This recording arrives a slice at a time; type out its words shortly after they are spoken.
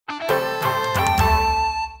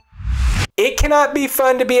It cannot be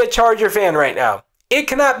fun to be a Charger fan right now. It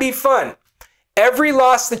cannot be fun. Every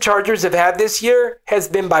loss the Chargers have had this year has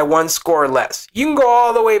been by one score or less. You can go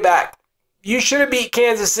all the way back. You should have beat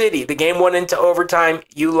Kansas City. The game went into overtime.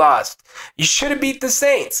 You lost. You should have beat the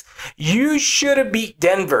Saints. You should have beat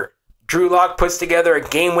Denver. Drew Lock puts together a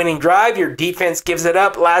game-winning drive. Your defense gives it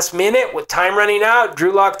up last minute with time running out.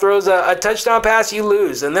 Drew Lock throws a touchdown pass. You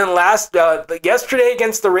lose. And then yesterday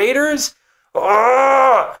against the Raiders,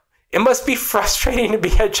 it must be frustrating to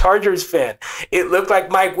be a Chargers fan. It looked like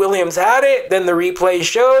Mike Williams had it. Then the replay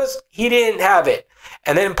shows he didn't have it.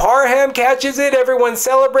 And then Parham catches it. Everyone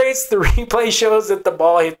celebrates. The replay shows that the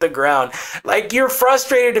ball hit the ground. Like, you're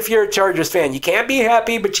frustrated if you're a Chargers fan. You can't be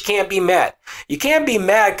happy, but you can't be mad. You can't be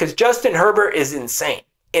mad because Justin Herbert is insane.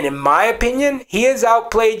 And in my opinion, he has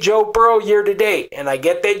outplayed Joe Burrow year to date. And I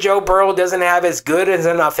get that Joe Burrow doesn't have as good as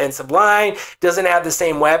an offensive line, doesn't have the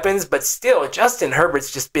same weapons, but still, Justin Herbert's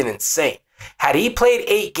just been insane. Had he played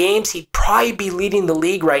 8 games, he'd probably be leading the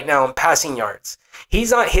league right now in passing yards.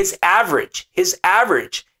 He's on his average.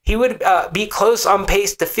 He would be close on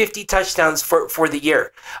pace to 50 touchdowns for the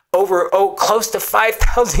year. Close to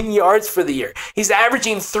 5,000 yards for the year. He's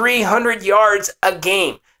averaging 300 yards a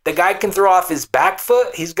game. The guy can throw off his back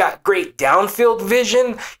foot. He's got great downfield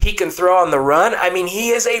vision. He can throw on the run. I mean, he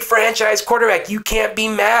is a franchise quarterback. You can't be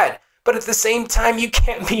mad. But at the same time, you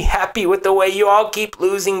can't be happy with the way you all keep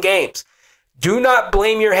losing games. Do not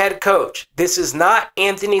blame your head coach. This is not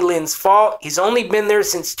Anthony Lynn's fault. He's only been there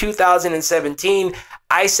since 2017.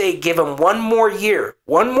 I say give him one more year.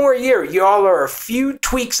 One more year. Y'all are a few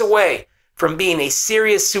tweaks away from being a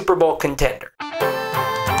serious Super Bowl contender.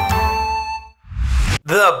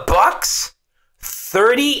 The Bucs,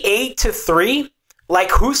 38-3.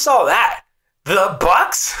 Like, who saw that? The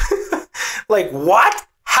Bucs? Like, what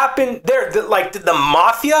happened there? Did the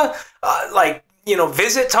mafia,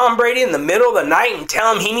 visit Tom Brady in the middle of the night and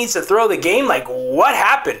tell him he needs to throw the game? Like, what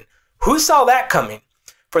happened? Who saw that coming?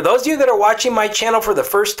 For those of you that are watching my channel for the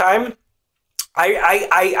first time,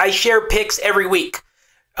 I share picks every week.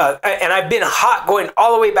 And I've been hot going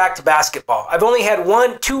all the way back to basketball. I've only had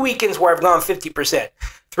 2 weekends where I've gone 50%.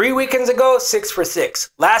 3 weekends ago, 6 for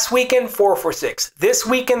 6. Last weekend, 4 for 6. This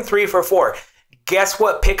weekend, 3 for 4. Guess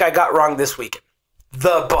what pick I got wrong this weekend?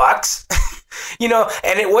 The Bucs.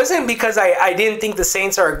 And it wasn't because I didn't think the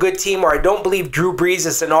Saints are a good team or I don't believe Drew Brees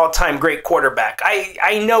is an all-time great quarterback.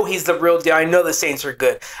 I know he's the real deal. I know the Saints are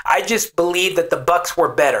good. I just believe that the Bucs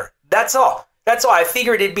were better. That's all. That's all. I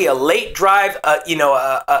figured it'd be a late drive,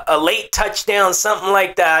 a late touchdown, something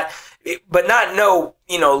like that, but not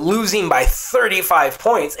losing by 35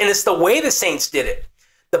 points. And it's the way the Saints did it.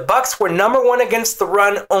 The Bucs were number 1 against the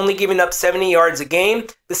run, only giving up 70 yards a game.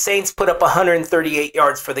 The Saints put up 138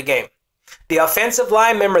 yards for the game. The offensive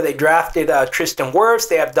line, remember, they drafted Tristan Wirfs.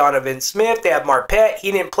 They have Donovan Smith. They have Marpet.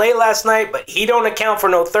 He didn't play last night, but he don't account for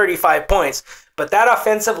no 35 points. But that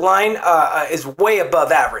offensive line is way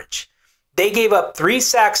above average. They gave up 3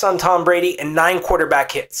 sacks on Tom Brady and 9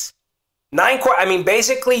 quarterback hits.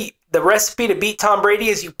 Basically, the recipe to beat Tom Brady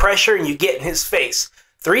is you pressure and you get in his face.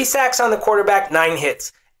 3 sacks on the quarterback, 9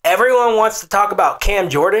 hits. Everyone wants to talk about Cam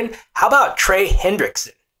Jordan. How about Trey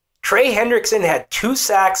Hendrickson? Trey Hendrickson had 2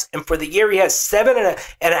 sacks, and for the year he has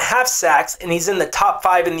 7.5 sacks, and he's in the top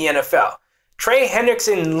 5 in the NFL. Trey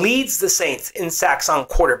Hendrickson leads the Saints in sacks on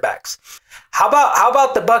quarterbacks. How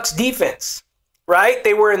about the Bucs defense? Right?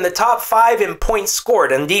 They were in the top 5 in points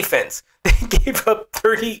scored on defense. They gave up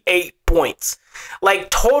 38 points. Like,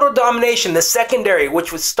 total domination. The secondary,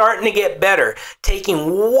 which was starting to get better,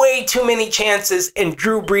 taking way too many chances, and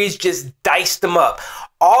Drew Brees just diced them up.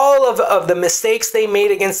 All of the mistakes they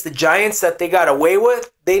made against the Giants that they got away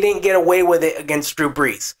with, they didn't get away with it against Drew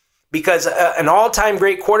Brees. Because an all-time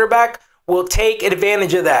great quarterback will take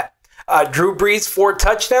advantage of that. Drew Brees, 4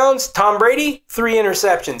 touchdowns. Tom Brady, 3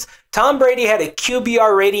 interceptions. Tom Brady had a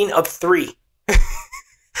QBR rating of 3.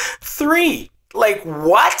 3. Like,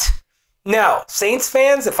 what? Now, Saints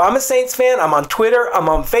fans, if I'm a Saints fan, I'm on Twitter, I'm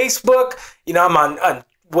on Facebook, I'm on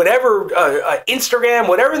whatever, Instagram,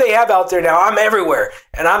 whatever they have out there now. I'm everywhere.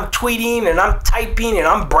 And I'm tweeting and I'm typing and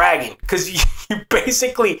I'm bragging because you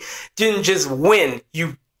basically didn't just win,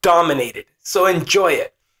 you dominated. So enjoy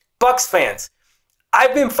it. Bucs fans,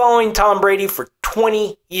 I've been following Tom Brady for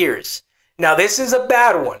 20 years. Now, this is a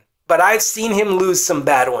bad one, but I've seen him lose some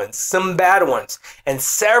bad ones. And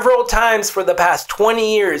several times for the past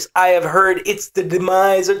 20 years, I have heard it's the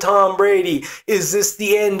demise of Tom Brady. Is this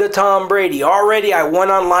the end of Tom Brady? Already, I went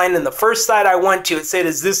online and the first site I went to, it said,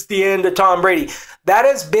 is this the end of Tom Brady? That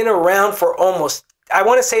has been around for almost, I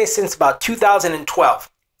want to say since about 2012.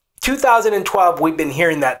 2012, we've been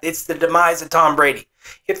hearing that. It's the demise of Tom Brady.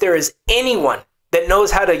 If there is anyone that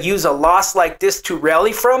knows how to use a loss like this to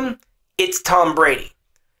rally from, it's Tom Brady.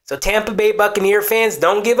 So Tampa Bay Buccaneer fans,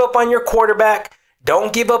 don't give up on your quarterback.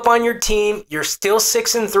 Don't give up on your team. You're still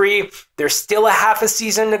 6-3. There's still a half a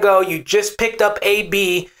season to go. You just picked up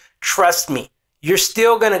AB. Trust me, you're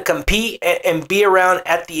still going to compete and be around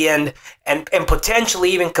at the end and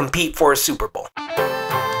potentially even compete for a Super Bowl.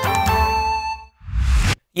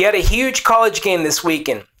 You had a huge college game this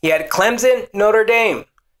weekend. You had Clemson, Notre Dame.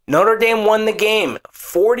 Notre Dame won the game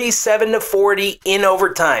 47-40 in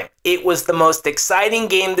overtime. It was the most exciting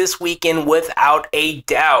game this weekend without a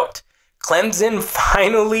doubt. Clemson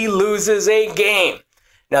finally loses a game.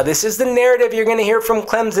 Now, this is the narrative you're going to hear from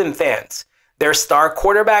Clemson fans. Their star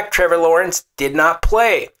quarterback, Trevor Lawrence, did not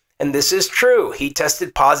play. And this is true. He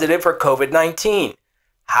tested positive for COVID-19.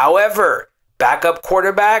 However, backup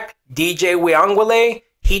quarterback, DJ Wiangwale,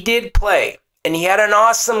 he did play. And he had an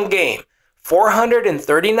awesome game.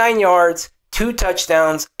 439 yards, 2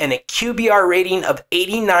 touchdowns, and a QBR rating of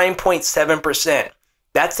 89.7%.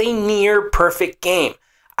 That's a near perfect game.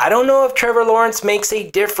 I don't know if Trevor Lawrence makes a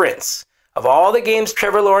difference. Of all the games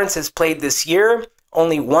Trevor Lawrence has played this year,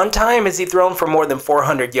 only one time has he thrown for more than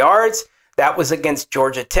 400 yards. That was against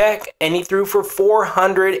Georgia Tech, and he threw for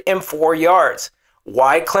 404 yards.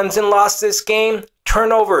 Why Clemson lost this game?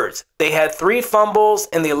 Turnovers. They had 3 fumbles,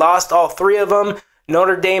 and they lost all 3 of them.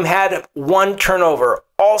 Notre Dame had 1 turnover.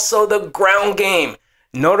 Also the ground game.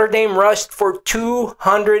 Notre Dame rushed for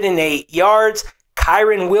 208 yards.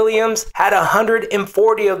 Kyron Williams had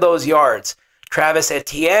 140 of those yards. Travis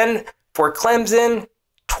Etienne for Clemson,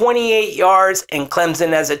 28 yards, and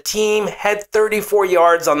Clemson as a team had 34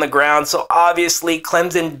 yards on the ground. So obviously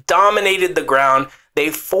Clemson dominated the ground.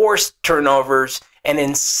 They forced turnovers, and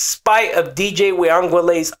in spite of DJ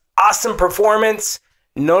Wiangwale's awesome performance,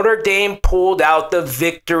 Notre Dame pulled out the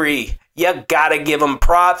victory. You gotta give them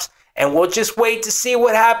props. And we'll just wait to see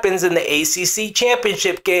what happens in the ACC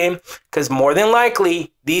championship game, because more than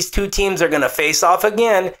likely, these two teams are going to face off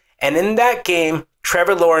again. And in that game,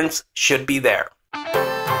 Trevor Lawrence should be there.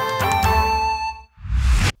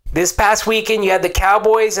 This past weekend, you had the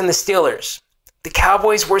Cowboys and the Steelers. The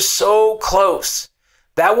Cowboys were so close.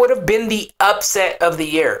 That would have been the upset of the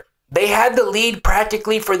year. They had the lead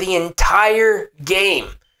practically for the entire game.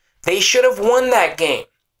 They should have won that game.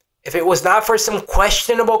 If it was not for some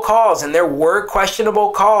questionable calls, and there were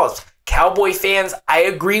questionable calls, Cowboy fans, I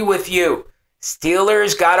agree with you.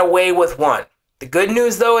 Steelers got away with one. The good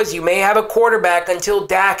news, though, is you may have a quarterback until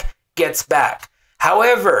Dak gets back.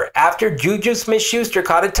 However, after Juju Smith-Schuster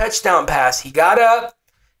caught a touchdown pass, he got up,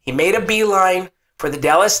 he made a beeline for the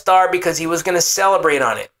Dallas Star because he was going to celebrate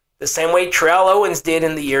on it, the same way Terrell Owens did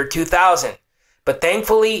in the year 2000. But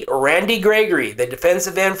thankfully, Randy Gregory, the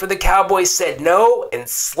defensive end for the Cowboys, said no and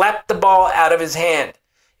slapped the ball out of his hand.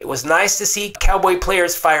 It was nice to see Cowboy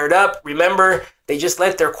players fired up. Remember, they just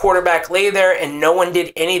let their quarterback lay there and no one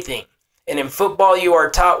did anything. And in football, you are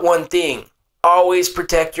taught one thing: always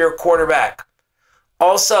protect your quarterback.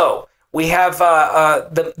 Also, we have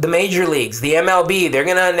the major leagues, the MLB. They're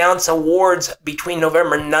going to announce awards between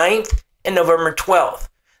November 9th and November 12th.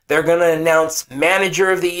 They're going to announce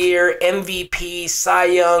Manager of the Year, MVP, Cy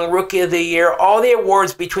Young, Rookie of the Year, all the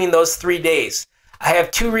awards between those 3 days. I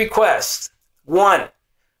have 2 requests. 1,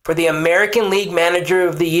 for the American League Manager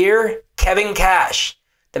of the Year, Kevin Cash.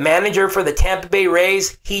 The manager for the Tampa Bay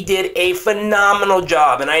Rays, he did a phenomenal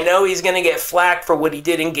job. And I know he's going to get flack for what he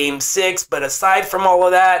did in Game 6, but aside from all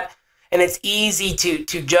of that, and it's easy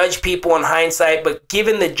to judge people in hindsight, but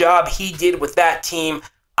given the job he did with that team,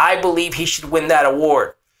 I believe he should win that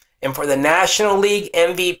award. And for the National League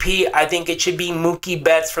MVP, I think it should be Mookie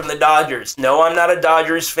Betts from the Dodgers. No, I'm not a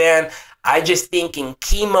Dodgers fan. I just think in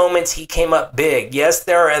key moments he came up big. Yes,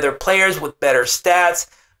 there are other players with better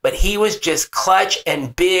stats, but he was just clutch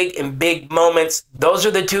and big in big moments. Those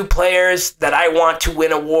are the 2 players that I want to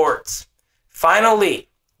win awards. Finally,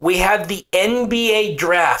 we have the NBA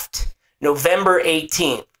Draft, November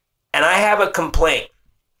 18th. And I have a complaint.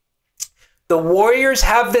 The Warriors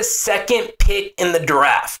have the 2nd pick in the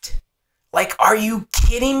draft. Like, are you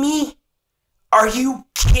kidding me? Are you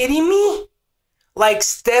kidding me? Like,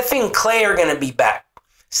 Steph and Clay are going to be back.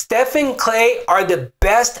 Steph and Clay are the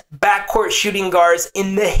best backcourt shooting guards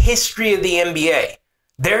in the history of the NBA.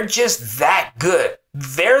 They're just that good.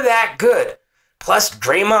 They're that good. Plus,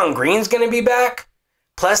 Draymond Green's going to be back.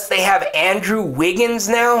 Plus, they have Andrew Wiggins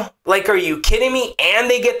now. Like, are you kidding me? And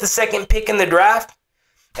they get the 2nd pick in the draft.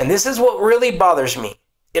 And this is what really bothers me.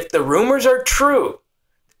 If the rumors are true,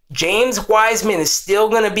 James Wiseman is still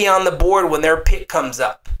going to be on the board when their pick comes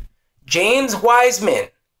up. James Wiseman,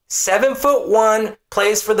 7'1",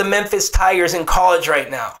 plays for the Memphis Tigers in college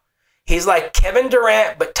right now. He's like Kevin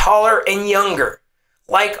Durant, but taller and younger.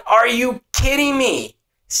 Like, are you kidding me?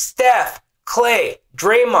 Steph, Clay,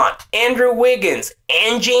 Draymond, Andrew Wiggins,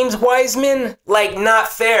 and James Wiseman? Like, not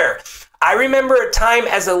fair. I remember a time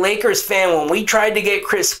as a Lakers fan when we tried to get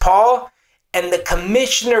Chris Paul, and the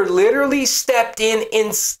commissioner literally stepped in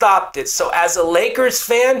and stopped it. So as a Lakers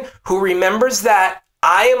fan who remembers that,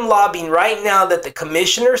 I am lobbying right now that the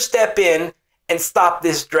commissioner step in and stop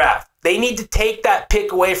this draft. They need to take that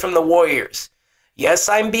pick away from the Warriors. Yes,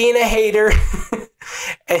 I'm being a hater,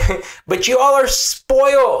 but you all are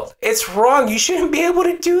spoiled. It's wrong. You shouldn't be able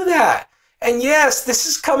to do that. And yes, this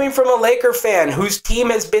is coming from a Laker fan whose team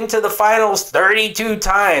has been to the finals 32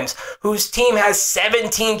 times, whose team has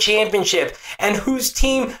 17 championships, and whose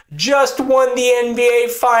team just won the NBA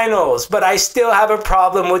finals. But I still have a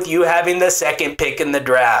problem with you having the second pick in the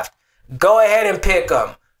draft. Go ahead and pick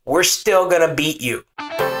them. We're still going to beat you.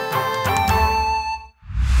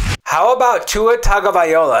 How about Tua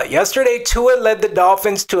Tagovailoa? Yesterday, Tua led the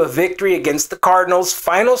Dolphins to a victory against the Cardinals.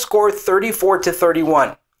 Final score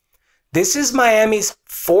 34-31. This is Miami's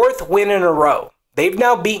fourth win in a row. They've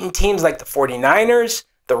now beaten teams like the 49ers,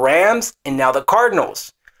 the Rams, and now the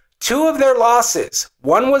Cardinals. Two of their losses,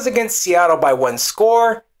 one was against Seattle by 1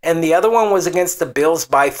 score, and the other one was against the Bills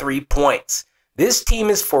by 3 points. This team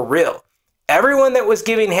is for real. Everyone that was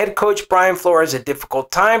giving head coach Brian Flores a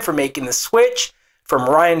difficult time for making the switch from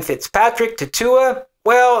Ryan Fitzpatrick to Tua,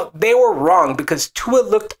 well, they were wrong because Tua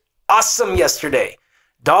looked awesome yesterday.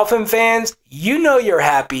 Dolphin fans, you know you're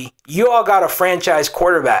happy. You all got a franchise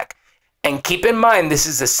quarterback. And keep in mind, this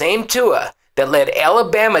is the same Tua that led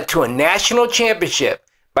Alabama to a national championship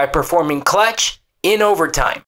by performing clutch in overtime.